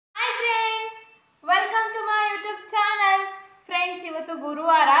ಇವತ್ತು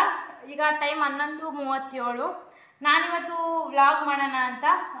ಗುರುವಾರ, ಈಗ ಟೈಮ್ 11:37. ನಾನಿವತ್ತು ವ್ಲಾಗ್ ಮಾಡೋಣ ಅಂತ,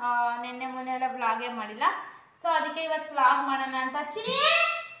 ನಿನ್ನೆ ಮೊನ್ನೆ ಎಲ್ಲ ವ್ಲಾಗೇ ಮಾಡಿಲ್ಲ. ಸೊ ಅದಕ್ಕೆ ಇವತ್ತು ವ್ಲಾಗ್ ಮಾಡೋಣ ಅಂತ. ಚಿನಿ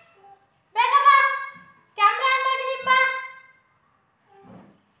ಬೇಗ ಬಾ, ಕ್ಯಾಮ್ರಾ ಆನ್ ಮಾಡಿದೀನಿ ಬಾ.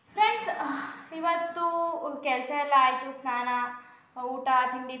 ಫ್ರೆಂಡ್ಸ್, ಇವತ್ತು ಕೆಲಸ ಎಲ್ಲ ಆಯಿತು, ಸ್ನಾನ ಊಟ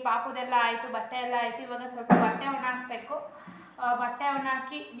ತಿಂಡಿ ಪಾಪುದೆಲ್ಲ ಆಯಿತು, ಬಟ್ಟೆ ಎಲ್ಲ ಆಯಿತು. ಇವಾಗ ಸ್ವಲ್ಪ ಬಟ್ಟೆ ಒಣ ಹಾಕಬೇಕು. ಬಟ್ಟೆ ಒಣ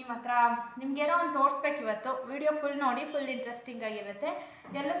ಹಾಕಿ ನಿಮ್ಮ ಹತ್ರ ನಿಮಗೇನೋ ಒಂದು ತೋರಿಸ್ಬೇಕು. ಇವತ್ತು ವಿಡಿಯೋ ಫುಲ್ ನೋಡಿ, ಫುಲ್ ಇಂಟ್ರೆಸ್ಟಿಂಗ್ ಆಗಿರುತ್ತೆ,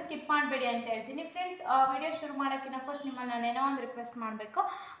 ಎಲ್ಲೂ ಸ್ಕಿಪ್ ಮಾಡಬೇಡಿ ಅಂತ ಹೇಳ್ತೀನಿ. ಫ್ರೆಂಡ್ಸ್, ವಿಡಿಯೋ ಶುರು ಮಾಡೋಕ್ಕಿಂತ ಫಸ್ಟ್ ನಿಮ್ಮನ್ನು ನಾನೇನೋ ಒಂದು ರಿಕ್ವೆಸ್ಟ್ ಮಾಡಬೇಕು.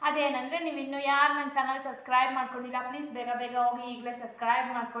 ಅದೇನೆಂದರೆ, ನೀವು ಇನ್ನೂ ಯಾರು ನನ್ನ ಚಾನಲ್ ಸಬ್ಸ್ಕ್ರೈಬ್ ಮಾಡ್ಕೊಂಡಿಲ್ಲ, ಪ್ಲೀಸ್ ಬೇಗ ಬೇಗ ಹೋಗಿ ಈಗಲೇ ಸಬ್ಸ್ಕ್ರೈಬ್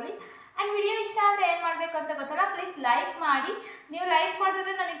ಮಾಡ್ಕೊಳ್ಳಿ. ಆ್ಯಂಡ್ ವಿಡಿಯೋ ಇಷ್ಟ ಆದರೆ ಏನು ಮಾಡಬೇಕು ಅಂತ ಗೊತ್ತಲ್ಲ, ಪ್ಲೀಸ್ ಲೈಕ್ ಮಾಡಿ. ನೀವು ಲೈಕ್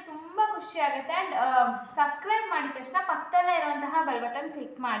ಮಾಡಿದ್ರೆ ನನಗೆ ತುಂಬ ಖುಷಿ ಆಗುತ್ತೆ. ಆ್ಯಂಡ್ ಸಬ್ಸ್ಕ್ರೈಬ್ ಮಾಡಿದ ತಕ್ಷಣ ಪಕ್ಕದಲ್ಲೇ ಇರುವಂತಹ ಬೆಲ್ ಬಟನ್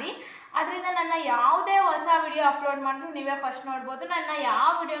ಕ್ಲಿಕ್ ಮಾಡಿ. ಅದರಿಂದ ನನ್ನ ಯಾವುದೇ ಹೊಸ ವಿಡಿಯೋ ಅಪ್ಲೋಡ್ ಮಾಡಿದ್ರು ನೀವೇ ಫಸ್ಟ್ ನೋಡ್ಬೋದು. ನನ್ನ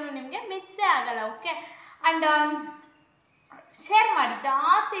ಯಾವ ವಿಡಿಯೋನು ನಿಮಗೆ ಮಿಸ್ಸೇ ಆಗಲ್ಲ. ಓಕೆ. ಆ್ಯಂಡ್ ಶೇರ್ ಮಾಡಿ,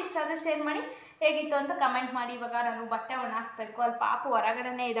 ಜಾಸ್ತಿ ಇಷ್ಟ ಆದರೆ ಶೇರ್ ಮಾಡಿ. ಹೇಗಿತ್ತು ಅಂತ ಕಮೆಂಟ್ ಮಾಡಿ. ಇವಾಗ ನಾನು ಬಟ್ಟೆ ಒಣ ಹಾಕಬೇಕು. ಅಲ್ಲಿ ಪಾಪು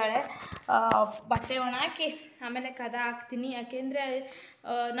ಹೊರಗಡೆನೇ ಇದ್ದಾಳೆ. ಬಟ್ಟೆ ಒಣ ಹಾಕಿ ಆಮೇಲೆ ಕದ ಹಾಕ್ತೀನಿ. ಯಾಕೆಂದರೆ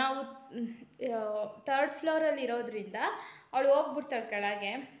ನಾವು 3rd ಫ್ಲೋರಲ್ಲಿ ಇರೋದ್ರಿಂದ ಅವಳು ಹೋಗ್ಬಿಡ್ತಾಳೆ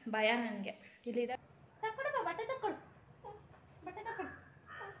ಕೆಳಗೆ, ಭಯ ನನಗೆ. ಇಲ್ಲಿದೆ, ತಕ್ಕೊಡು ಬಟ್ಟೆ, ತಕ್ಕೊಡು ಬಟ್ಟೆ, ತಕ್ಕೊಡು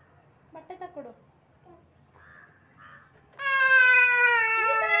ಬಟ್ಟೆ, ತಕ್ಕೊಡು.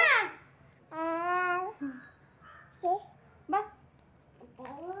 ಬಾ,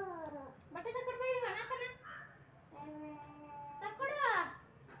 ಬಟ್ಟೆ ತಕ್ಕೊಡು, ಬೈ ಒಣಕನ ತಕ್ಕೊಡು.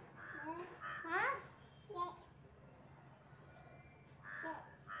 ಹಾಂ,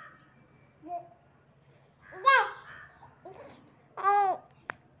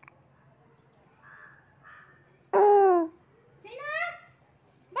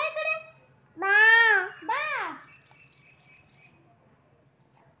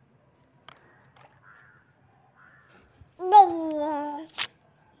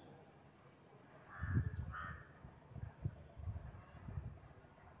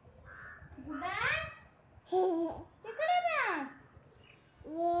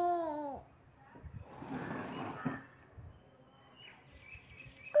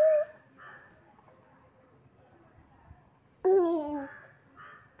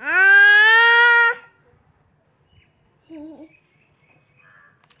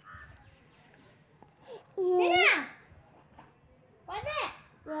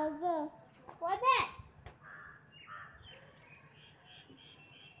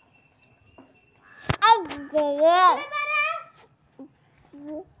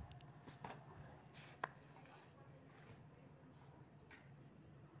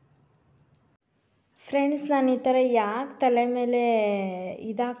 ಫ್ರೆಂಡ್ಸ್, ನಾನು ಈ ಥರ ಯಾಕೆ ತಲೆ ಮೇಲೆ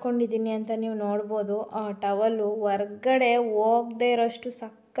ಇದಾಕೊಂಡಿದ್ದೀನಿ ಅಂತ ನೀವು ನೋಡ್ಬೋದು. ಟವಲ್ಲು ಹೊರ್ಗಡೆ ಹೋಗದೆ ಇರೋಷ್ಟು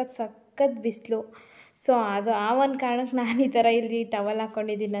ಸಖತ್ ಬಿಸಿಲು. ಸೊ ಅದು ಆ ಒಂದು ಕಾರಣಕ್ಕೆ ನಾನು ಈ ಥರ ಇಲ್ಲಿ ಟವಲ್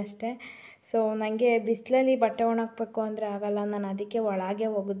ಹಾಕ್ಕೊಂಡಿದ್ದೀನಿ ಅಷ್ಟೇ. ಸೊ ನನಗೆ ಬಿಸಿಲಲ್ಲಿ ಬಟ್ಟೆ ಒಣಾಕಬೇಕು ಅಂದರೆ ಆಗೋಲ್ಲ. ನಾನು ಅದಕ್ಕೆ ಒಳಗೆ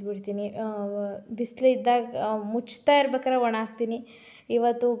ಒಗೆದ್ಬಿಡ್ತೀನಿ. ಬಿಸಿಲು ಇದ್ದಾಗ ಮುಚ್ತಾ ಇರ್ಬೇಕಾದ್ರೆ ಒಣ ಹಾಕ್ತೀನಿ.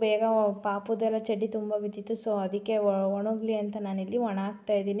 ಇವತ್ತು ಬೇಗ ಪಾಪುದೆಲ್ಲ ಚಡ್ಡಿ ತುಂಬ ಬಿದ್ದಿತ್ತು. ಸೊ ಅದಕ್ಕೆ ಒಣಗಲಿ ಅಂತ ನಾನಿಲ್ಲಿ ಒಣ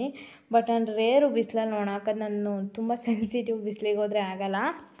ಹಾಕ್ತಾಯಿದ್ದೀನಿ. ಬಟ್ ನಾನು ರೇರು ಬಿಸಿಲಲ್ಲಿ ಒಣ ಹಾಕೋದು. ನಾನು ತುಂಬ ಸೆನ್ಸಿಟಿವ್, ಬಿಸಿಲಿಗೆ ಹೋದರೆ ಆಗೋಲ್ಲ.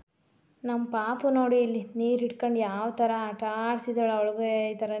 ನಮ್ಮ ಪಾಪು ನೋಡಿ ಇಲ್ಲಿ ನೀರು ಇಟ್ಕೊಂಡು ಯಾವ ಥರ ಆಟ ಆಡ್ಸಿದ್ದಾಳೆ. ಅವಳಿಗೆ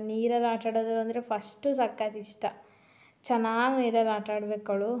ಈ ಥರ ನೀರಲ್ಲಿ ಆಟ ಆಡೋದು ಅಂದರೆ ಫಸ್ಟು ಸಖತ್ ಇಷ್ಟ. ಚೆನ್ನಾಗಿ ನೀರಲ್ಲಿ ಆಟ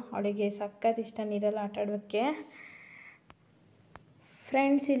ಆಡಬೇಕು ಅವಳಿಗೆ ಸಖತ್ ಇಷ್ಟ ನೀರಲ್ಲಿ ಆಟ ಆಡೋಕ್ಕೆ.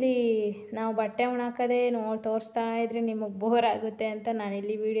 ಫ್ರೆಂಡ್ಸ್, ಇಲ್ಲಿ ನಾವು ಬಟ್ಟೆ ಒಣಾಕೋದೇ ತೋರಿಸ್ತಾ ಇದ್ರೆ ನಿಮಗೆ ಬೋರ್ ಆಗುತ್ತೆ ಅಂತ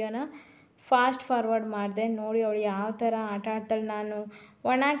ನಾನಿಲ್ಲಿ ವೀಡಿಯೋನ ಫಾಸ್ಟ್ ಫಾರ್ವರ್ಡ್ ಮಾಡಿದೆ. ನೋಡಿ ಅವಳು ಯಾವ ಥರ ಆಟ ಆಡ್ತಾಳೆ. ನಾನು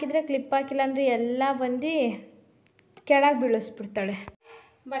ಒಣ ಹಾಕಿದರೆ ಕ್ಲಿಪ್ ಹಾಕಿಲ್ಲ ಅಂದರೆ ಎಲ್ಲ ಬಂದು ಕೆಳಗೆ ಬೀಳಿಸ್ಬಿಡ್ತಾಳೆ.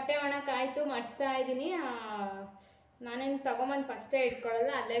 ಬಟ್ಟೆ ಒಣಕ್ಕಾಯಿತು, ಮಡಿಸ್ತಾ ಇದ್ದೀನಿ. ನಾನೇನು ತೊಗೊಂಬಂದು ಫಸ್ಟೇ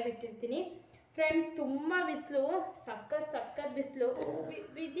ಇಟ್ಕೊಳ್ಳಲ್ಲ, ಅಲ್ಲೇ ಬಿಟ್ಟಿರ್ತೀನಿ. ಫ್ರೆಂಡ್ಸ್, ತುಂಬ ಬಿಸಿಲು, ಸಖತ್ ಬಿಸಿಲು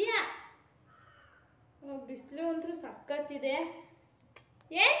ಬಿದ್ಯಾ. ಬಿಸಿಲು ಅಂತೂ ಸಖತ್ತಿದೆ.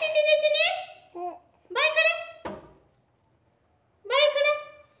 ಏನು ತಿಂತೀನಿ ಚಿನಿ? ಬಾ ಈ ಕಡೆ, ಬಾ ಈ ಕಡೆ,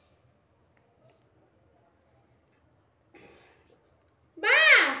 ಬಾ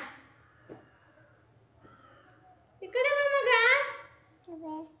ಈ ಕಡೆ, ಬಾ ಮಗ,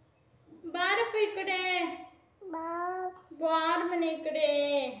 ಬಾರಪ್ಪ ಈ ಕಡೆ, ಬಾರ ಮನೆ ಈ ಕಡೆ,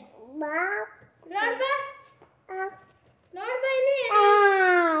 ನೋಡ್ ಬಾ, ನೋಡ್ ಬಾ ಇಲ್ಲಿ.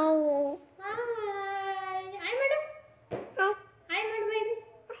 ಹಾಯ್ ಮಾಡು, ಹಾಯ್ ಮಾಡು ಬಾ ಇಲ್ಲಿ,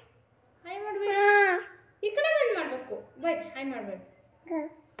 ಹಾಯ್ ಮಾಡು ಬಾ. ಈ ಕಡೆ ಬಂದು ಮಾಡಬೇಕು. ಬೈ, ಹಾಯ್ ಮಾಡಬೇಡ,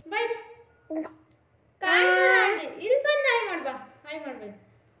 ಬೈ ಕಾಣಿಸಲ್ಲ ಅಲ್ಲಿ. ಇಲ್ಲಿ ಬಂದು ಹಾಯ್ ಮಾಡ್ಬಾ, ಹಾಯ್ ಮಾಡ್ಬೇಡ,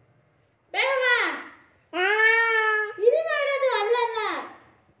 ಬೇಗ ಬಾ. ಇಲ್ಲಿ ಮಾಡೋದು ಅಲ್ಲಲ್ಲ,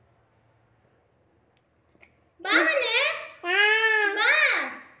 ಬಾ ಮನೆ, ಬಾ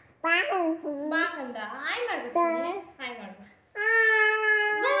ಬಾ ಕಂದ. ಹಾಯ್ ಮಾಡ್ಬೇಕು, ಹಾಯ್ ಮಾಡ್ಬಾ.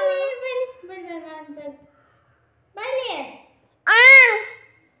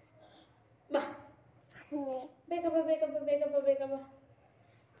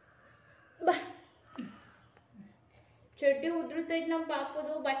 ಚಡ್ಡಿ ಉದುರುತ್ತೈತೆ ನಮ್ಮ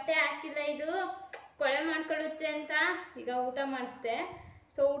ಪಾಪದು, ಬಟ್ಟೆ ಹಾಕಿಲ್ಲ, ಇದು ಕೊಳೆ ಮಾಡ್ಕೊಳ್ಳುತ್ತೆ ಅಂತ ಈಗ ಊಟ ಮಾಡಿಸ್ದೆ.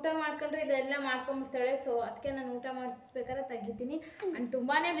 ಸೊ ಊಟ ಮಾಡ್ಕೊಂಡ್ರೆ ಇದೆಲ್ಲ ಮಾಡ್ಕೊಂಡ್ಬಿಡ್ತಾಳೆ. ಸೊ ಅದಕ್ಕೆ ನಾನು ಊಟ ಮಾಡಿಸ್ಬೇಕಾದ್ರೆ ತೆಗಿತೀನಿ. ನಾನು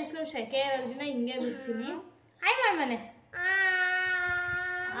ತುಂಬಾ ಬಿಸಿಲು, ಸೆಕೆ ಇರೋದ್ರಿಂದ ಹಿಂಗೆ ಬಿಡ್ತೀನಿ. ಆಯ್ ಮಾಡ್ಮನೆ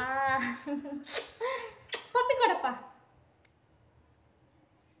ಪಪ್ಪಿ ಕೊಡಪ್ಪ,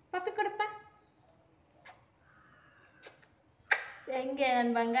 ಪಪ್ಪಿ ಕೊಡಪ್ಪ. ಹೆಂಗೆ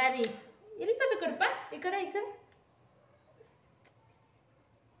ನನ್ನ ಬಂಗಾರಿ, ಇಲ್ಲಿ ಪಪ್ಪಿ ಕೊಡಪ್ಪ, ಈ ಕಡೆ ಈ ಕಡೆ.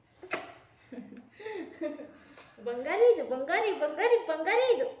 ಬಂಗಾರಿ ಇದು, ಬಂಗಾರಿ ಬಂಗಾರಿ ಬಂಗಾರಿ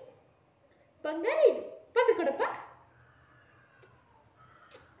ಇದು, ಬಂಗಾರಿ ಇದು. ಪಪ್ಪಿ ಕೊಡಪ್ಪ.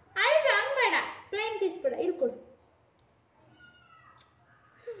 ಆಯ್ತು ಹಂಗೆ ಬೇಡ, ಪ್ಲೇನ್ ಕಿಸ್ಬೇಡ, ಇಲ್ಲಿ ಕೊಡು.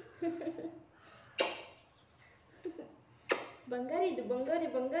 ಬಂಗಾರಿ ಇದು, ಬಂಗಾರಿ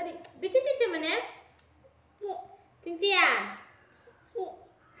ಬಂಗಾರಿ. ಬಿಚ್ಚಿ ತಿಂತೆ ಮನೆ ತಿಂತೀಯಾ?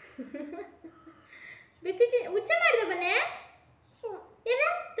 ಬಿಚ್ಚಿ ಹುಚ್ಚ ಮಾಡಿದೆ ಮನೆ ಏನ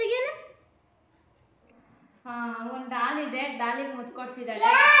ತೆಗಿಯೋಣ. ಒಂದು ಡಾಲ್ ಇದೆ, ಡಾಲಿಗೆ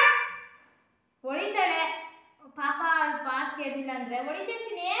ಮುತ್ಕೊಡ್ತಿದ್ದಾಳೆ, ಹೊಡಿತಾಳೆ ಪಾಪ. ಅವ್ಳ ಮಾತು ಕೇಳಿಲ್ಲ ಅಂದರೆ ಹೊಡಿತೇ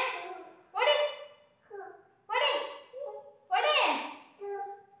ಚಿನಿ, ಹೊಡಿ ಹೊಡಿ ಹೊಡಿ.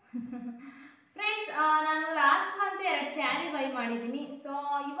 ಫ್ರೆಂಡ್ಸ್, ನಾನು ಲಾಸ್ಟ್ ಮಂತ್ 2 ಸ್ಯಾರಿ ಬೈ ಮಾಡಿದ್ದೀನಿ. ಸೊ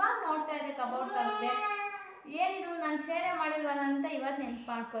ಇವಾಗ ನೋಡ್ತಾ ಇದ್ದೆ ಕಬೌಟ್ ತೆಗೆದೆ, ಏನಿದು ನಾನು ಶೇರೆ ಮಾಡಿಲ್ವಲ್ಲ ಅಂತ ಇವತ್ತು ನೆನಪು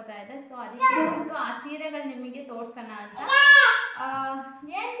ಮಾಡ್ಕೋತಾ ಇದ್ದೆ. ಸೊ ಅದಕ್ಕೆ ಇವತ್ತು ಆ ಸೀರೆಗಳು ನಿಮಗೆ ತೋರ್ಸೋಣ ಅಂತ.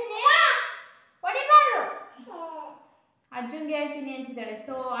 ಏನು ಚಿನಿ ಹೊಡಿಬಾರ್ದು, ಅಜ್ಜಂಗೆ ಹೇಳ್ತೀನಿ ಅಂತಿದ್ದಾಳೆ.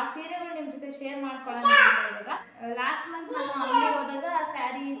 ಸೊ ಆ ಸೀರೆಗಳು ನಿಮ್ಮ ಜೊತೆ ಶೇರ್ ಮಾಡ್ಕೊಳ್ಳೋಣ ಅಂತ ಇವಾಗ. ಲಾಸ್ಟ್ ಮಂತ್ ನಾನು ಅಂಗಡಿಗೆ ಹೋದಾಗ ಆ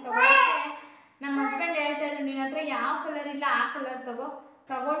ಸ್ಯಾರಿ ತಗೊಳಕ್ಕೆ ನಮ್ಮ ಹಸ್ಬೆಂಡ್ ಹೇಳ್ತಾ ಇದ್ರು, ನಿನ್ನ ಹತ್ರ ಯಾವ ಕಲರ್ ಇಲ್ಲ ಆ ಕಲರ್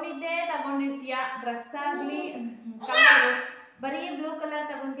ತಗೊಂಡಿರ್ತೀಯ, ಡ್ರೆಸ್ ಆಗಲಿ ಕಲರು ಬರೀ ಬ್ಲೂ ಕಲರ್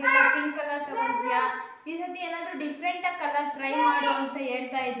ತಗೊಂತೀಯ, ಪಿಂಕ್ ಕಲರ್ ತಗೊಂತೀಯ, ಈ ಸತಿ ಏನಾದರೂ ಡಿಫ್ರೆಂಟಾಗಿ ಕಲರ್ ಟ್ರೈ ಮಾಡು ಅಂತ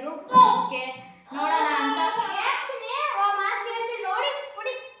ಹೇಳ್ತಾ ಇದ್ರು. ಓಕೆ ನೋಡೋಣ ಅಂತ.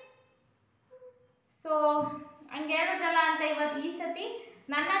 ನೋಡಿ ಸೊ ಹಂಗೆ ಹೇಳಿದ್ರಲ್ಲ ಅಂತ ಇವತ್ತು ಈ ಸತಿ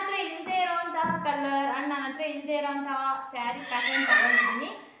ನನ್ನ ಹತ್ರ ಇಲ್ಲದೆ ಇರೋವಂತಹ ಕಲರ್ ಅಂಡ್ ನನ್ನ ಹತ್ರ ಇಲ್ಲದೆ ಇರೋವಂತಹ ಸ್ಯಾರಿ ಪ್ಯಾಟರ್ನ್ ತಗೊಂಡಿದ್ದೀನಿ.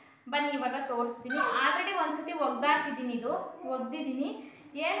 ಬನ್ನಿ ಇವಾಗ ತೋರಿಸ್ತೀನಿ. ಆಲ್ರೆಡಿ ಒಂದ್ಸತಿ ಒಗ್ದಾಕಿದ್ದೀನಿ, ಇದು ಒಗ್ದಿದ್ದೀನಿ.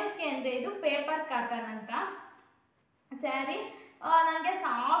 ಏನಕ್ಕೆ ಅಂದರೆ ಇದು ಪೇಪರ್ ಕಾಟನ್ ಅಂತ ಸ್ಯಾರಿ. ನನಗೆ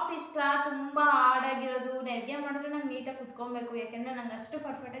ಸಾಫ್ಟ್ ಇಷ್ಟ, ತುಂಬ ಹಾರ್ಡಾಗಿರೋದು, ನೆರಿಗೆ ಮಾಡಿದ್ರೆ ನಂಗೆ ನೀಟಾಗಿ ಕುತ್ಕೊಬೇಕು. ಯಾಕೆಂದರೆ ನಂಗೆ ಅಷ್ಟು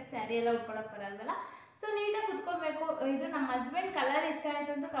ಪರ್ಫೆಕ್ಟಾಗಿ ಸ್ಯಾರಿ ಎಲ್ಲ ಉಟ್ಕೊಳಕ್ಕೆ ಬರಲ್ವಲ್ಲ. ಸೊ ನೀಟಾಗಿ ಕುತ್ಕೊಬೇಕು. ಇದು ನಮ್ಮ ಹಸ್ಬೆಂಡ್ ಕಲರ್ ಇಷ್ಟ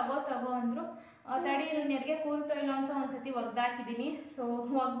ಆಯಿತು ಅಂತ ತಗೋ ಅಂದರು. ತಡಿ ಇದು ನೆರಿಗೆ ಕೂರ್ತೋ ಇಲ್ಲ ಅಂತ ಒಂದ್ಸತಿ ಒಗ್ದಾಕಿದ್ದೀನಿ. ಸೊ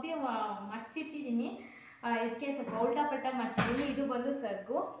ಒಗ್ದು ಮರ್ಚಿಟ್ಟಿದ್ದೀನಿ. ಇದಕ್ಕೆ ಸ್ವಲ್ಪ ಉಲ್ಟಾ ಪಲ್ಟಾ ಮರ್ಚಿದ್ದೀನಿ. ಇದು ಬಂದು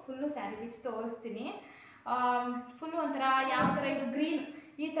ಸರ್ಗು, ಫುಲ್ಲು ಸ್ಯಾರಿ ಬಿಚ್ಚಿ ತೋರಿಸ್ತೀನಿ. ಫುಲ್ಲು ಒಂಥರ ಯಾವ ಥರ ಇದು ಗ್ರೀನ್,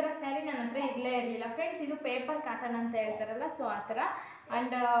 ಈ ಥರ ಸ್ಯಾರಿ ನನ್ನ ಹತ್ರ ಇರಲೇ ಇರಲಿಲ್ಲ ಫ್ರೆಂಡ್ಸ್. ಇದು ಪೇಪರ್ ಕಾಟನ್ ಅಂತ ಹೇಳ್ತಾರಲ್ಲ, ಸೊ ಆ ಥರ.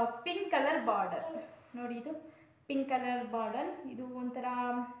 ಆ್ಯಂಡ್ ಪಿಂಕ್ ಕಲರ್ ಬಾರ್ಡರ್ ನೋಡಿ, ಇದು ಪಿಂಕ್ ಕಲರ್ ಬಾರ್ಡರ್. ಇದು ಒಂಥರ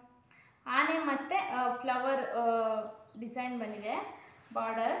ಆನೆ ಮತ್ತು ಫ್ಲವರ್ ಡಿಸೈನ್ ಬಂದಿದೆ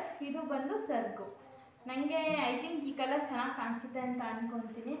ಬಾರ್ಡರ್. ಇದು ಬಂದು ಸರ್ಗು. ನನಗೆ ಐ ಥಿಂಕ್ ಈ ಕಲರ್ ಚೆನ್ನಾಗಿ ಕಾಣಿಸುತ್ತೆ ಅಂತ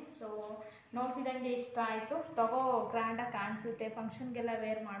ಅಂದ್ಕೊತೀನಿ. ಸೊ ನೋಡ್ತಿದ್ದಂಗೆ ಇಷ್ಟ ಆಯಿತು. ಗ್ರ್ಯಾಂಡಾಗಿ ಕಾಣಿಸುತ್ತೆ, ಫಂಕ್ಷನ್ಗೆಲ್ಲ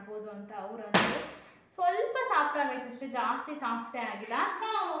ವೇರ್ ಮಾಡ್ಬೋದು ಅಂತ ಅವ್ರು ಅಂದರು. ಸ್ವಲ್ಪ ಸಾಫ್ಟ್ ಆಗೈತೆ ಅಷ್ಟೇ, ಜಾಸ್ತಿ ಸಾಫ್ಟೇ ಆಗಿಲ್ಲ.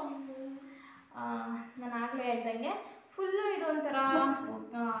 ನಾನು ಆಗಲೇ ಹೇಳ್ದಂಗೆ ಫುಲ್ಲು ಇದೊಂಥರ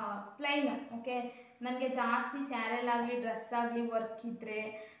ಪ್ಲೈನ್. ಓಕೆ, ನನಗೆ ಜಾಸ್ತಿ ಸ್ಯಾರಲ್ಲಾಗಲಿ ಡ್ರೆಸ್ ಆಗಲಿ ವರ್ಕ್ ಇದ್ದರೆ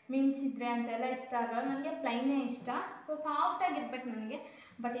ಮಿಂಚಿದ್ರೆ ಅಂತೆಲ್ಲ ಇಷ್ಟ ಆಗಲ್ಲ, ನನಗೆ ಪ್ಲೈನೇ ಇಷ್ಟ. ಸೊ ಸಾಫ್ಟಾಗಿರ್ಬೇಕು ನನಗೆ.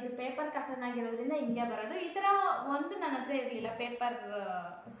 ಬಟ್ ಇದು ಪೇಪರ್ ಕಾಟನ್ ಆಗಿರೋದ್ರಿಂದ ಹಿಂಗೆ ಬರೋದು. ಈ ಥರ ಒಂದು ನನ್ನ ಹತ್ರ ಇರಲಿಲ್ಲ ಪೇಪರ್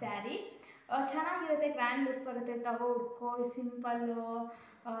ಸ್ಯಾರಿ. ಚೆನ್ನಾಗಿರುತ್ತೆ, ಗ್ರ್ಯಾಂಡ್ ಲುಕ್ ಬರುತ್ತೆ, ಉಟ್ಕೋ ಸಿಂಪಲ್ಲು,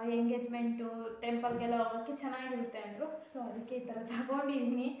 ಎಂಗೇಜ್ಮೆಂಟು, ಟೆಂಪಲ್ಗೆಲ್ಲ ಹೋಗೋಕ್ಕೆ ಚೆನ್ನಾಗಿರುತ್ತೆ ಅಂದರು. ಸೊ ಅದಕ್ಕೆ ಈ ಥರ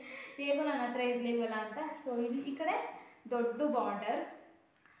ತಗೊಂಡಿದ್ದೀನಿ, ಹೇಗೂ ನನ್ನ ಹತ್ರ ಇರಲಿಲ್ವಲ್ಲ ಅಂತ. ಸೊ ಇಲ್ಲಿ ಈ ಕಡೆ ದೊಡ್ಡ ಬಾರ್ಡರ್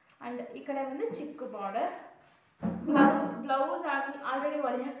ಆ್ಯಂಡ್ ಈ ಕಡೆ ಒಂದು ಚಿಕ್ಕ ಬಾರ್ಡರ್. ಬ್ಲೌಸ್ ಆಲ್ರೆಡಿ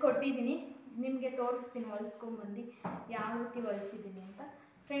ಹೊಲಿಯಕ್ಕೆ ಕೊಟ್ಟಿದ್ದೀನಿ, ನಿಮಗೆ ತೋರಿಸ್ತೀನಿ ಹೊಲಿಸ್ಕೊಂಬಂದು ಯಾವ ರೀತಿ ಹೊಲಿಸಿದ್ದೀನಿ ಅಂತ.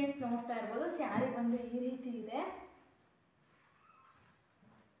 ಫ್ರೆಂಡ್ಸ್ ನೋಡ್ತಾ ಇರ್ಬೋದು, ಸ್ಯಾರಿ ಬಂದು ಈ ರೀತಿ ಇದೆ.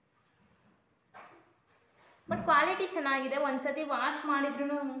 ಬಟ್ ಕ್ವಾಲಿಟಿ ಚೆನ್ನಾಗಿದೆ. ಒಂದ್ಸತಿ ವಾಶ್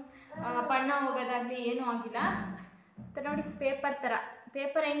ಮಾಡಿದ್ರೂ ಬಣ್ಣ ಹೋಗೋದಾಗಲಿ ಏನೂ ಆಗಿಲ್ಲ. ನೋಡಿ ಪೇಪರ್ ಥರ,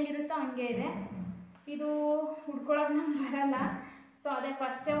 ಪೇಪರ್ ಹೆಂಗಿರುತ್ತೋ ಹಂಗೆ ಇದೆ. ಇದು ಉಟ್ಕೊಳ್ಳೋಕೆ ನಮ್ಗೆ ಬರಲ್ಲ. ಸೊ ಅದೇ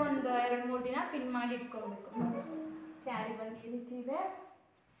ಫಸ್ಟೇ ಒಂದು 2-3 ದಿನ ಪಿನ್ ಮಾಡಿ ಇಟ್ಕೊಬೇಕು. ಸ್ಯಾರಿ ಬಂದು ಈ ರೀತಿ ಇದೆ.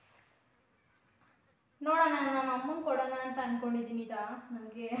 ನೋಡೋಣ, ನಮ್ಮ ಅಮ್ಮಂಗೆ ಕೊಡೋಣ ಅಂತ ಅಂದ್ಕೊಂಡಿದ್ದೀನಿ.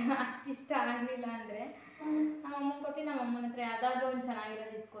 ನನಗೆ ಅಷ್ಟು ಇಷ್ಟ ಆಗಲಿಲ್ಲ ಅಂದರೆ ನಮ್ಮ ಅಮ್ಮಂಗೆ ಕೊಟ್ಟು ನಮ್ಮ ಅಮ್ಮನ ಹತ್ರ ಯಾವುದಾದ್ರೂ ಒಂದು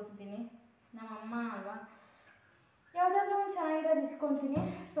ಚೆನ್ನಾಗಿರೋದು ಇಸ್ಕೊತೀನಿ. ನಮ್ಮ ಅಮ್ಮ ಅಲ್ವಾ, ಯಾವುದಾದ್ರೂ ಒಂದು ಚೆನ್ನಾಗಿರೋದು ಇಸ್ಕೊತೀನಿ.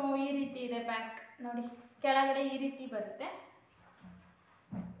 ಸೊ ಈ ರೀತಿ ಇದೆ ಬ್ಯಾಕ್ ನೋಡಿ, ಕೆಳಗಡೆ ಈ ರೀತಿ ಬರುತ್ತೆ.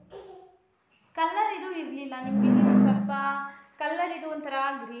 ಕಲರ್ ಇದು ಇರಲಿಲ್ಲ ನಿಮಗೆ, ಒಂದು ಸ್ವಲ್ಪ ಕಲರ್ ಇದು ಒಂಥರ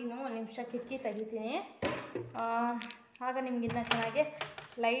ಗ್ರೀನು. ಒಂದು ನಿಮಿಷ ಕಿಟಕಿ ತೆಗಿತೀನಿ, ಆಗ ನಿಮಗಿನ್ನ ಚೆನ್ನಾಗಿ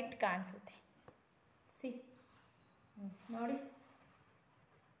ಲೈಟ್ ಕಾಣಿಸುತ್ತೆ. ಸಿ ನೋಡಿ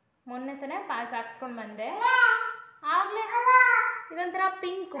ಮೊನ್ನೆ ತಾನೇ ಪಾಲ್ಸ್ ಹಾಕ್ಸ್ಕೊಂಡು ಬಂದೆ ಆಗಲೇ ಇದೊಂಥರ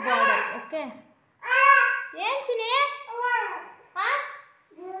ಪಿಂಕ್ ಬಾರ್ಡರ್. ಓಕೆ ಏನು ಚಿನಿ ಹಾಂ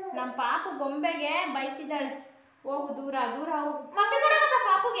ನಮ್ಮ ಪಾಪು ಗೊಂಬೆಗೆ ಬೈತಿದ್ದಾಳೆ, ಹೋಗು ದೂರ ದೂರ ಹೋಗು. ಪಪ್ಪಿ ಕೊಡೋಗಪ್ಪ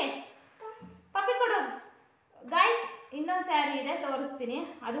ಪಾಪುಗೆ, ಪಪ್ಪಿ ಕೊಡು. ಗೈಸ್ ಇನ್ನೊಂದು ಸ್ಯಾರಿ ಇದೆ ತೋರಿಸ್ತೀನಿ,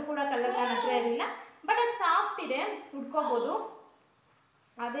 ಅದು ಕೂಡ ಕಲರ್ ನನ್ನ ಹತ್ರ ಇರಲಿಲ್ಲ, ಬಟ್ ಅದು ಸಾಫ್ಟ್ ಇದೆ, ಉಟ್ಕೋಬೋದು,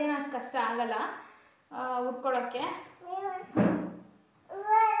 ಅದೇನು ಅಷ್ಟು ಕಷ್ಟ ಆಗಲ್ಲ ಉಟ್ಕೊಳ್ಳೋಕ್ಕೆ.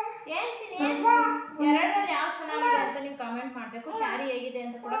 ಏನು ಚಿನಿ ಎರಡರಲ್ಲಿ ಯಾವ ಚೆನ್ನಾಗಿದೆ ಅಂತ ನೀವು ಕಮೆಂಟ್ ಮಾಡಬೇಕು, ಸ್ಯಾರಿ ಹೇಗಿದೆ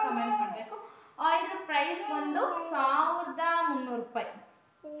ಅಂತ ಕೂಡ ಕಮೆಂಟ್ ಮಾಡಬೇಕು. ಇದ್ರ ಪ್ರೈಸ್ ಬಂದು 1300 ರೂಪಾಯಿ.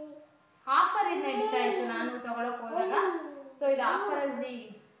 ಆಫರ್ ಇದು ನಡೀತಾ ಇತ್ತು ನಾನು ತಗೊಳಕ್ಕೆ ಹೋದಾಗ. ಸೊ ಇದು ಆಫರಲ್ಲಿ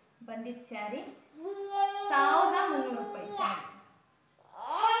ಬಂದಿದ್ದು ಸ್ಯಾರಿ 1300 ರೂಪಾಯಿ ಸ್ಯಾರಿ.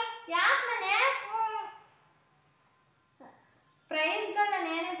 ಯಾಕೆ ಮನೆ ಪ್ರೈಸ್ಗಳು ನಾನು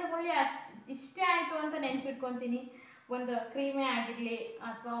ಏನೇ ತಗೊಳ್ಳಿ ಇಷ್ಟೇ ಆಯಿತು ಅಂತ ನೆನ್ಪಿಟ್ಕೊತೀನಿ. ಒಂದು ಕ್ರೀಮೇ ಆಗಿರಲಿ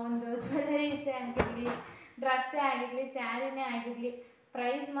ಅಥವಾ ಒಂದು ಜ್ಯುವೆಲರೀಸೇ ಆಗಿರಲಿ, ಡ್ರೆಸ್ಸೇ ಆಗಿರಲಿ, ಸ್ಯಾರಿನೇ ಆಗಿರಲಿ,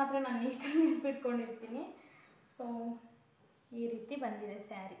 ಪ್ರೈಸ್ ಮಾತ್ರ ನಾನು ನೀಟಾಗಿ ನೆನ್ಪಿಟ್ಕೊಂಡಿರ್ತೀನಿ. ಸೊ ಈ ರೀತಿ ಬಂದಿದೆ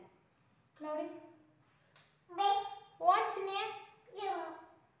ಸ್ಯಾರಿ ನೋಡಿ. ವಾಚ್ನಿ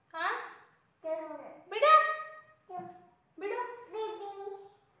ಹಾಂ ಬಿಡು ಬಿಡು,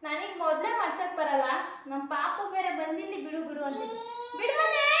 ನನಗೆ ಮೊದಲೇ ಮರ್ಚಕ್ಕೆ ಬರಲ್ಲ, ನಮ್ಮ ಪಾಪು ಬೇರೆ ಬಂದಿಲ್ಲಿ ಬಿಡು ಬಿಡು ಅಂತಿದ್ದು. ಬಿಡು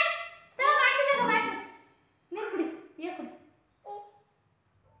ಮನೆ ಮಾಡಿದಾಗ ಮಾಡಿ ನೀರು ಕುಡಿ, ಏ ಕುಡಿ.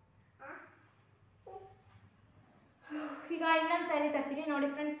 ಈಗ ಇನ್ನೊಂದು ಸ್ಯಾರಿ ತರ್ತೀನಿ ನೋಡಿ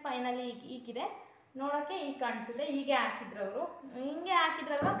ಫ್ರೆಂಡ್ಸ್. ಫೈನಲಿ ಈಗಿದೆ ನೋಡೋಕ್ಕೆ ಈಗ ಕಾಣಿಸುತ್ತೆ. ಹೀಗೆ ಹಾಕಿದ್ರು ಅವರು, ಹಿಂಗೆ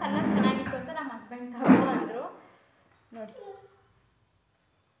ಹಾಕಿದ್ರಲ್ವ ಕಲರ್ ಚೆನ್ನಾಗಿತ್ತು ಅಂತ ನಮ್ಮ ಹಸ್ಬೆಂಡ್ ತಗೋ ಅಂದರು ನೋಡಿ.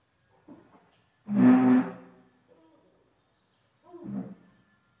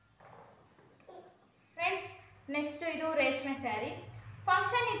 ಫ್ರೆಂಡ್ಸ್ ನೆಕ್ಸ್ಟ್ ಇದು ರೇಷ್ಮೆ ಸ್ಯಾರಿ.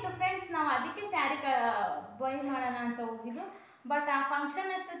 ಫಂಕ್ಷನ್ ಇತ್ತು ಫ್ರೆಂಡ್ಸ್, ನಾವು ಅದಕ್ಕೆ ಸ್ಯಾರಿ ಬೈ ಮಾಡೋಣ ಅಂತ ಹೋಗಿದ್ದು, ಬಟ್ ಆ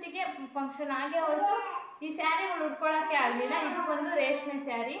ಫಂಕ್ಷನ್ ಅಷ್ಟೊತ್ತಿಗೆ ಫಂಕ್ಷನ್ ಆಗೇ ಹೋಯ್ತು, ಈ ಸ್ಯಾರಿಗಳು ಉಟ್ಕೊಳ್ಳೋಕ್ಕೆ ಆಗಲಿಲ್ಲ. ಇದು ಬಂದು ರೇಷ್ಮೆ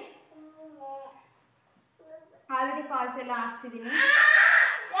ಸ್ಯಾರಿ, ಆಲ್ರೆಡಿ ಫಾಲ್ಸ್ ಎಲ್ಲ ಹಾಕ್ಸಿದ್ದೀನಿ.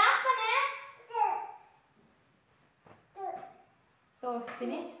 ಯಾಕನೆ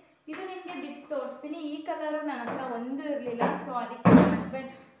ತೋರಿಸ್ತೀನಿ, ಇದು ನಿಮಗೆ ಬಿಚ್ಚಿ ತೋರಿಸ್ತೀನಿ. ಈ ಕಲರು ನನ್ನ ಹತ್ರ ಒಂದು ಇರಲಿಲ್ಲ, ಸೊ ಅದಕ್ಕೆ ನನ್ನ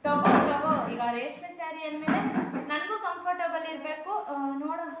ಹಸ್ಬೆಂಡ್ ತಗೋ ಈಗ ರೇಷ್ಮೆ ಸ್ಯಾರಿ ಅಂದಮೇಲೆ ನನಗೂ ಕಂಫರ್ಟಬಲ್ ಇರಬೇಕು,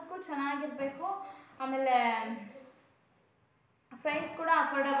 ನೋಡೋದಕ್ಕೂ ಚೆನ್ನಾಗಿರಬೇಕು, ಆಮೇಲೆ ಪ್ರೈಸ್ ಕೂಡ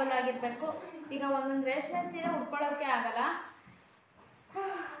ಅಫೋರ್ಡಬಲ್ ಆಗಿರಬೇಕು. ಈಗ ಒಂದೊಂದು ರೇಷ್ಮೆ ಸೀರೆ ಉಟ್ಕೊಳ್ಳೋಕ್ಕೆ ಆಗಲ್ಲ,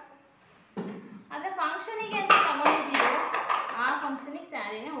 ಆದರೆ ಫಂಕ್ಷನಿಗೆ ಅಂತ ತಗೊಂಡಿದ್ದೀವಿ, ಆ ಫಂಕ್ಷನಿಗೆ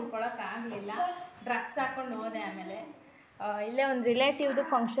ಸ್ಯಾರಿನೇ ಉಟ್ಕೊಳ್ಳೋಕ್ಕಾಗಲಿಲ್ಲ, ಡ್ರೆಸ್ ಹಾಕ್ಕೊಂಡು ಹೋದೆ. ಆಮೇಲೆ ಇಲ್ಲೇ ಒಂದು ರಿಲೇಟಿವ್ದು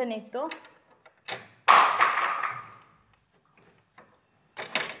ಫಂಕ್ಷನ್ ಇತ್ತು,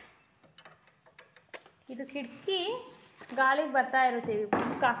 ಇದು ಕಿಟಕಿ ಗಾಳಿಗೆ ಬರ್ತಾ ಇರುತ್ತೆ, ಇದು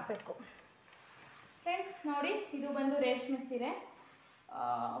ಬುಕ್ ಹಾಕಬೇಕು. ಫ್ರೆಂಡ್ಸ್ ನೋಡಿ ಇದು ಬಂದು ರೇಷ್ಮೆ ಸೀರೆ,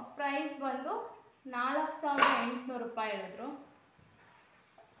 ಪ್ರೈಸ್ ಬಂದು 4800 ರೂಪಾಯಿ ಹೇಳಿದ್ರು.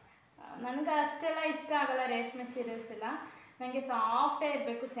 ನನಗೆ ಅಷ್ಟೆಲ್ಲ ಇಷ್ಟ ಆಗಲ್ಲ ರೇಷ್ಮೆ ಸೀರೆಸ್ ಎಲ್ಲ, ನನಗೆ ಸಾಫ್ಟೇ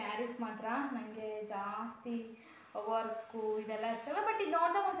ಇರಬೇಕು ಸ್ಯಾರೀಸ್ ಮಾತ್ರ, ನನಗೆ ಜಾಸ್ತಿ ವರ್ಕು ಇದೆಲ್ಲ ಇಷ್ಟಲ್ಲ. ಬಟ್ ಇದು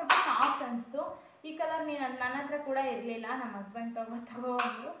ನೋಡಿದಾಗ ಒಂದು ಸ್ವಲ್ಪ ಸಾಫ್ಟ್ ಅನಿಸ್ತು. ಈ ಕಲರ್ ನನ್ನ ಹತ್ರ ಕೂಡ ಇರಲಿಲ್ಲ, ನಮ್ಮ ಹಸ್ಬೆಂಡ್ ತಗೋ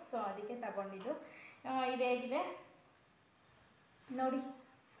ಅಂದರು, ಸೊ ಅದಕ್ಕೆ ತಗೊಂಡಿದ್ದು. ಇದು ಹೇಗಿದೆ ನೋಡಿ,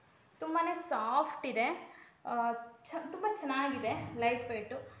 ತುಂಬಾ ಸಾಫ್ಟ್ ಇದೆ, ತುಂಬ ಚೆನ್ನಾಗಿದೆ, ಲೈಟ್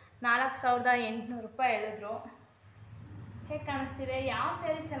ವೆಯ್ಟು. 4800 ರೂಪಾಯಿ ಹೇಳಿದ್ರು. ಹೇಗೆ ಕಾಣಿಸ್ತಿದೆ, ಯಾವ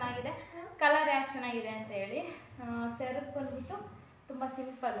ಸ್ಯಾರಿ ಚೆನ್ನಾಗಿದೆ, ಕಲರ್ ಯಾಕೆ ಚೆನ್ನಾಗಿದೆ ಅಂತ ಹೇಳಿ. ಸೆರಗು ಬಂದುಬಿಟ್ಟು ತುಂಬ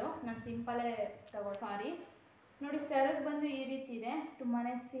ಸಿಂಪಲ್ಲು, ನಾನು ಸಿಂಪಲ್ಲೇ ಸಾರಿ ನೋಡಿ, ಸೆರಗು ಬಂದು ಈ ರೀತಿ ಇದೆ, ತುಂಬಾ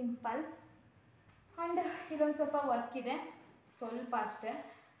ಸಿಂಪಲ್. ಆ್ಯಂಡ್ ಇಲ್ಲೊಂದು ಸ್ವಲ್ಪ ವರ್ಕ್ ಇದೆ, ಸ್ವಲ್ಪ ಅಷ್ಟೇ.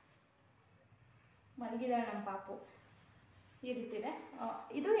 ಮಲಗಿದಾಳೆ ನಮ್ಮ ಪಾಪು, ಈ ರೀತಿ ಇದೆ.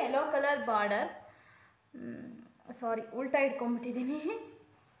 ಇದು ಯೆಲ್ಲೋ ಕಲರ್ ಬಾರ್ಡರ್, ಸಾರಿ ಉಲ್ಟಾ ಇಟ್ಕೊಂಡ್ಬಿಟ್ಟಿದ್ದೀನಿ.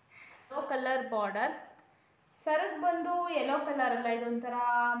 ಯೆಲ್ಲೋ ಕಲರ್ ಬಾರ್ಡರ್, ಸೆರಗು ಬಂದು ಯೆಲ್ಲೋ ಕಲರ್ ಅಲ್ಲ, ಇದೊಂಥರ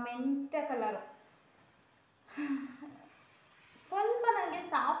ಮೆಂತ್ಯ ಕಲರು, ಸ್ವಲ್ಪ ನನಗೆ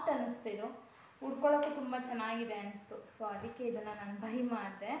ಸಾಫ್ಟ್ ಅನ್ನಿಸ್ತು. ಇದು ಉಟ್ಕೊಳ್ಳೋಕ್ಕೆ ತುಂಬ ಚೆನ್ನಾಗಿದೆ ಅನ್ನಿಸ್ತು, ಸೊ ಅದಕ್ಕೆ ಇದನ್ನು ನಾನು ಬೈ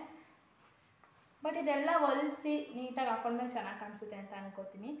ಮಾಡಿದೆ. ಬಟ್ ಇದೆಲ್ಲ ಹೊಲಿಸಿ ನೀಟಾಗಿ ಹಾಕೊಂಡ್ಮೇಲೆ ಚೆನ್ನಾಗಿ ಕಾಣಿಸುತ್ತೆ ಅಂತ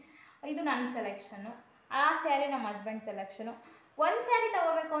ಅನ್ಕೋತೀನಿ. ಇದು ನನ್ನ ಸೆಲೆಕ್ಷನ್ನು, ಆ ಸ್ಯಾರಿ ನಮ್ಮ ಹಸ್ಬೆಂಡ್ ಸೆಲೆಕ್ಷನು. ಒಂದು ಸ್ಯಾರಿ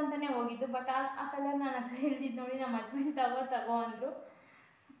ತೊಗೋಬೇಕು ಅಂತಲೇ ಹೋಗಿದ್ದು, ಬಟ್ ಆ ಕಲರ್ ನನ್ನ ಹತ್ರ ಹಿಡಿದಿದ್ದು ನೋಡಿ ನಮ್ಮ ಹಸ್ಬೆಂಡ್ ತಗೋ ಅಂದರು.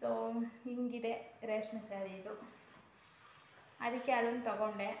 ಸೊ ಹಿಂಗಿದೆ ರೇಷ್ಮೆ ಸ್ಯಾರಿ ಇದು, ಅದಕ್ಕೆ ಅದನ್ನು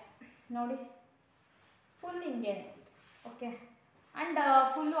ತಗೊಂಡೆ ನೋಡಿ. ಫುಲ್ ಹಿಂಗೆ ಓಕೆ, ಆ್ಯಂಡ್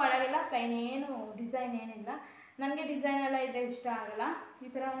ಫುಲ್ಲು ಒಳಗೆಲ್ಲ ಪ್ಲೈನ್, ಏನು ಡಿಸೈನ್ ಏನಿಲ್ಲ. ನನಗೆ ಡಿಸೈನ್ ಎಲ್ಲ ಇದ್ರೆ ಇಷ್ಟ ಆಗಲ್ಲ, ಈ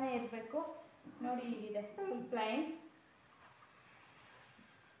ಥರನೇ ಇರಬೇಕು ನೋಡಿ. ಹೀಗಿದೆ ಫುಲ್ ಪ್ಲೈನ್.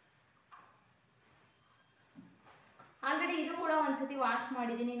 ಆಲ್ರೆಡಿ ಇದು ಕೂಡ ಒಂದ್ಸತಿ ವಾಶ್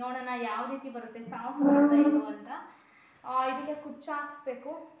ಮಾಡಿದ್ದೀನಿ, ನೋಡೋಣ ಯಾವ ರೀತಿ ಬರುತ್ತೆ, ಸಾಫ್ಟ್ ಬರುತ್ತೆ ಇದು ಅಂತ. ಇದಕ್ಕೆ ಕುಚ್ಚು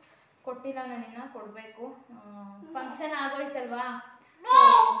ಹಾಕ್ಸ್ಬೇಕು, ಕೊಟ್ಟಿಲ್ಲ ನಾನಿನ್ನ, ಕೊಡಬೇಕು. ಫಂಕ್ಷನ್ ಆಗೋಯ್ತಲ್ವಾ,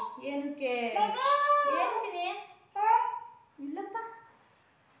 ಏನಕ್ಕೆ ಏನು ಚಿನಿ ಇಲ್ಲಪ್ಪ,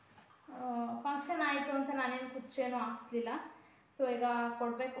 ಫಂಕ್ಷನ್ ಆಯಿತು ಅಂತ ನಾನೇನು ಕುಚ್ಚೇನು ಹಾಕ್ಸ್ಲಿಲ್ಲ. ಸೊ ಈಗ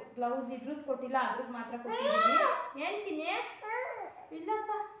ಕೊಡಬೇಕು. ಬ್ಲೌಸ್ ಇದ್ರದ್ದು ಕೊಟ್ಟಿಲ್ಲ, ಅದ್ರದ್ದು ಮಾತ್ರ ಕೊಟ್ಟಿದ್ದೀನಿ. ಏನು ಚಿನಿ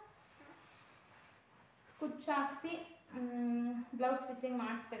ಇಲ್ಲಪ್ಪ, ಕುಚ್ಚು ಹಾಕ್ಸಿ ಬ್ಲೌಸ್ ಸ್ಟಿಚಿಂಗ್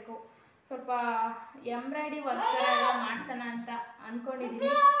ಮಾಡಿಸ್ಬೇಕು. ಸ್ವಲ್ಪ ಎಂಬ್ರಾಯ್ಡಿ ವರ್ಕ್ ಎಲ್ಲ ಮಾಡ್ಸೋಣ ಅಂತ ಅಂದ್ಕೊಂಡಿದ್ದೀನಿ.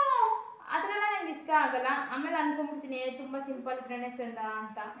 ಅದರೆಲ್ಲ ನಂಗೆ ಇಷ್ಟ ಆಗಲ್ಲ. ಆಮೇಲೆ ಅಂದ್ಕೊಂಡ್ಬಿಡ್ತೀನಿ ತುಂಬ ಸಿಂಪಲ್ ಇದ್ರೇ ಚೆಂದ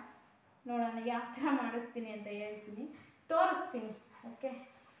ಅಂತ. ನೋಡೋಣ ಯಾವ ಥರ ಮಾಡಿಸ್ತೀನಿ ಅಂತ ಹೇಳ್ತೀನಿ, ತೋರಿಸ್ತೀನಿ. ಓಕೆ,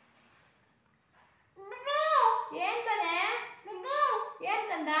 ಏನು ತಾನೆ ಏನು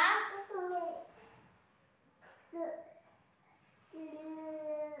ಕಂದ?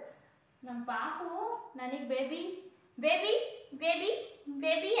 ನಮ್ಮ ಪಾಪು ನನಗೆ ಬೇಬಿ ಬೇಬಿ ಬೇಬಿ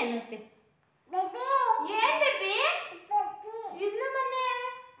ಬೇಬಿ ಅನ್ನುತ್ತೆ. ಏನು ಬೇಬಿ? ಇಲ್ಲ ಮನೆ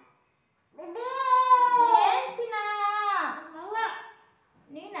ಏನು ಚಿನ್ನ?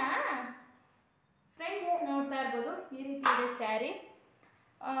 ನೀನಾ? ಫ್ರೆಂಡ್ಸ್ ನೋಡ್ತಾ ಇರ್ಬೋದು, ಈ ರೀತಿ ಇದೆ ಸ್ಯಾರಿ.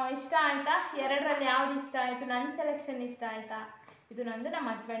 ಇಷ್ಟ ಆಯಿತಾ? ಎರಡರಲ್ಲಿ ಯಾವ್ದು ಇಷ್ಟ ಆಯಿತು? ನನ್ನ ಸೆಲೆಕ್ಷನ್ ಇಷ್ಟ ಆಯಿತಾ? ಇದು ನಂದು, ನಮ್ಮ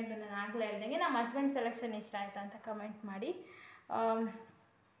ಹಸ್ಬೆಂಡ್ದು. ನಾನು ಆಗಲೇ ಹೇಳ್ದಂಗೆ ನಮ್ಮ ಹಸ್ಬೆಂಡ್ ಸೆಲೆಕ್ಷನ್ ಇಷ್ಟ ಆಯಿತಾ ಅಂತ ಕಮೆಂಟ್ ಮಾಡಿ.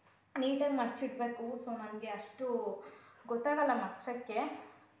 ನೀಟಾಗಿ ಮರ್ಚಿಡ್ಬೇಕು. ಸೊ ನನಗೆ ಅಷ್ಟು ಗೊತ್ತಾಗಲ್ಲ ಮರ್ಚೋಕ್ಕೆ,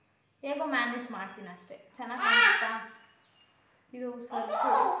 ಹೇಗೋ ಮ್ಯಾನೇಜ್ ಮಾಡ್ತೀನಿ ಅಷ್ಟೇ. ಚೆನ್ನಾಗಿ ಕಾಣಿಸ್ತಾ? ಇದು ಸ್ವಲ್ಪ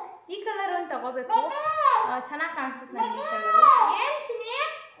ಈ ಕಲರ್ ಒಂದು ತಗೋಬೇಕು, ಚೆನ್ನಾಗಿ ಕಾಣಿಸುತ್ತೆ ನನಗೆ ಈ ಕಲರು. ಏನು ಚಿನಿ?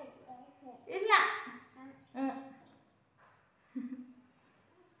 ಇಲ್ಲ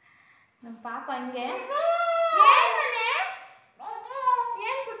ನಮ್ಮ ಪಾಪ ಹಂಗೆ. ಏನು ಮನೆ?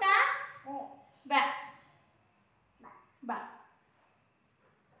 ಏನು ಪುಟ್ಟ? ಬಾ ಬಾ.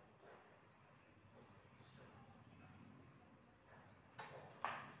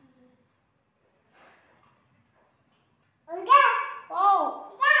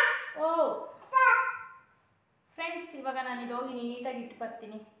 ಫ್ರೆಂಡ್ಸ್, ಇವಾಗ ನಾನು ಇದು ಹೋಗಿ ನೀಟಾಗಿ ಇಟ್ಟು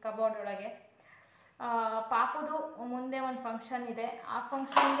ಬರ್ತೀನಿ ಕಬೋರ್ಡ್ ಒಳಗೆ. ಪಾಪುದು ಮುಂದೆ ಒಂದು ಫಂಕ್ಷನ್ ಇದೆ, ಆ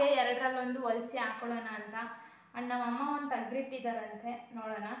ಫಂಕ್ಷನ್ಗೆ ಎರಡರಲ್ಲೊಂದು ಹೊಲಿಸಿ ಹಾಕೊಳ್ಳೋಣ ಅಂತ. ಅಣ್ಣ ನಮ್ಮಮ್ಮ ಒಂದು ತೆಗ್ದಿಟ್ಟಿದ್ದಾರಂತೆ,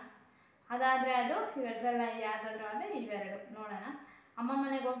 ನೋಡೋಣ. ಅದಾದರೆ ಅದು, ಇವೆರಡಲ್ಲ ಯಾವುದಾದ್ರೂ ಆದರೆ ಇವೆರಡು ನೋಡೋಣ. ಅಮ್ಮ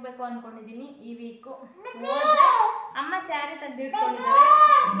ಮನೆಗೆ ಹೋಗ್ಬೇಕು ಅಂದ್ಕೊಂಡಿದ್ದೀನಿ ಈ ವೀಕು. ಹೋದರೆ ಅಮ್ಮ ಸ್ಯಾರಿ ತೆಗ್ದಿಟ್ಕೊಂಡಿದ್ದಾರೆ.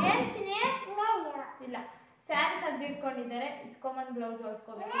 ಏನು ಚಿನಿ? ಇಲ್ಲ, ಸ್ಯಾರಿ ತೆಗ್ದಿಟ್ಕೊಂಡಿದ್ದಾರೆ. ಇಸ್ಕೊಂಬಂದು ಬ್ಲೌಸ್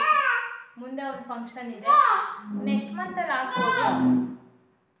ಹೊಲ್ಸ್ಕೋಬೇಕು. ಮುಂದೆ ಒಂದು ಫಂಕ್ಷನ್ ಇದೆ, ನೆಕ್ಸ್ಟ್ ಮಂತಲ್ಲಿ ಆಗ್ಬೋದು.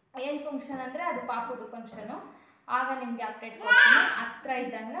 ಏನು ಫಂಕ್ಷನ್ ಅಂದರೆ ಅದು ಪಾಪುದು ಫಂಕ್ಷನು. ಆಗ ನಿಮಗೆ ಅಪ್ಡೇಟ್ ಕೊಡ್ತೀನಿ ಹತ್ರ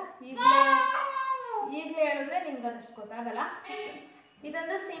ಇದ್ದಂಗೆ. ಈಗಲೇ ಹೇಳಿದ್ರೆ ನಿಮ್ಗೆ ಅದಷ್ಟು ಗೊತ್ತಾಗಲ್ಲ.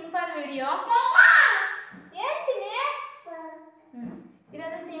 ಇದೊಂದು ಸಿಂಪಲ್ ವಿಡಿಯೋ. ಏನು ಚಿನಿ?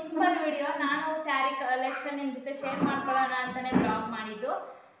 ಇದೊಂದು ಸಿಂಪಲ್ ವಿಡಿಯೋ. ನಾನು ಸ್ಯಾರಿ ಕಲೆಕ್ಷನ್ ನಿಮ್ಮ ಜೊತೆ ಶೇರ್ ಮಾಡ್ಕೊಳ್ಳೋಣ ಅಂತಲೇ ಬ್ಲಾಗ್ ಮಾಡಿದ್ದು.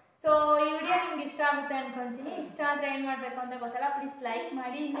 ಸೊ ಈ ವಿಡಿಯೋ ನಿಮ್ಗೆ ಇಷ್ಟ ಆಗುತ್ತೆ ಅಂದ್ಕೊತೀನಿ. ಇಷ್ಟ ಆದರೆ ಏನು ಮಾಡಬೇಕು ಅಂತ ಗೊತ್ತಲ್ಲ, ಪ್ಲೀಸ್ ಲೈಕ್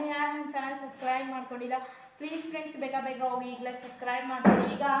ಮಾಡಿ. ಇನ್ನೂ ಯಾರು ನಮ್ಮ ಚಾನಲ್ ಸಬ್ಸ್ಕ್ರೈಬ್ ಮಾಡ್ಕೊಂಡಿಲ್ಲ, ಪ್ಲೀಸ್ ಫ್ರೆಂಡ್ಸ್ ಬೇಗ ಬೇಗ ಹೋಗಿ ಈಗಲೇ ಸಬ್ಸ್ಕ್ರೈಬ್ ಮಾಡ್ತೀನಿ.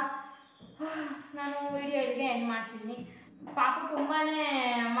 ಈಗ ನಾನು ವಿಡಿಯೋ ಇಲ್ಲಿಗೆ ಎಂಡ್ ಮಾಡ್ತೀನಿ. ಪಾಪು ತುಂಬಾ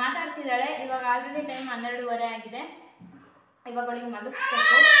ಮಾತಾಡ್ತಿದ್ದಾಳೆ. ಇವಾಗ ಆಲ್ರೆಡಿ ಟೈಮ್ 12:30 ಆಗಿದೆ. ಇವಾಗ ಅವಳಿಗೆ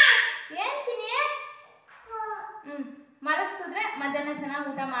ಮಲಗಿಸ್ಬೇಕು. ಏನು ಚಿನಿ? ಮಲಗಿಸಿದ್ರೆ ಮಧ್ಯಾಹ್ನ ಚೆನ್ನಾಗಿ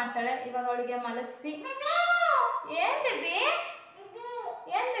ಊಟ ಮಾಡ್ತಾಳೆ. ಇವಾಗ ಅವಳಿಗೆ ಮಲಗಿಸಿ. ಏನು ಬೇಬಿ?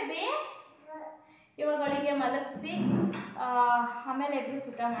 ಏನು ಬೇಬಿ? ಇವಾಗ ಅವಳಿಗೆ ಮಲಗಿಸಿ ಆಮೇಲೆ ಎಬ್ಬಿಸಿ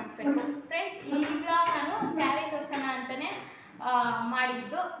ಊಟ ಮಾಡಿಸ್ಬೇಕು. ಫ್ರೆಂಡ್ಸ್, ಈ ಬ್ಲಾಗ್ ನಾನು ಸ್ಯಾರಿ ತೋರಿಸೋಣ ಅಂತಲೇ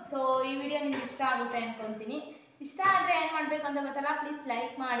ಮಾಡಿದ್ದು. ಸೊ ಈ ವಿಡಿಯೋ ನಿಮ್ಗೆ ಇಷ್ಟ ಆಗುತ್ತೆ ಅಂದ್ಕೊತೀನಿ. ಇಷ್ಟ ಆದರೆ ಏನು ಮಾಡಬೇಕು ಅಂತ ಗೊತ್ತಲ್ಲ, ಪ್ಲೀಸ್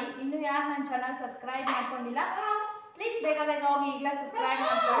ಲೈಕ್ ಮಾಡಿ. ಇನ್ನೂ ಯಾರು ನನ್ನ ಚಾನಲ್ ಸಬ್ಸ್ಕ್ರೈಬ್ ಮಾಡ್ಕೊಂಡಿಲ್ಲ, ಪ್ಲೀಸ್ ಬೇಗ ಬೇಗ ಹೋಗಿ ಈಗಲೇ ಸಬ್ಸ್ಕ್ರೈಬ್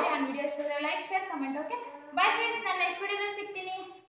ಮಾಡ್ಕೊಳ್ಳಿ. ಆ್ಯಂಡ್ ವಿಡಿಯೋ ಇಷ್ಟ like, share, comment. Okay, bye friends, ನಾನು ನೆಕ್ಸ್ಟ್ ವಿಡಿಯೋದಲ್ಲಿ ಸಿಗ್ತೀನಿ.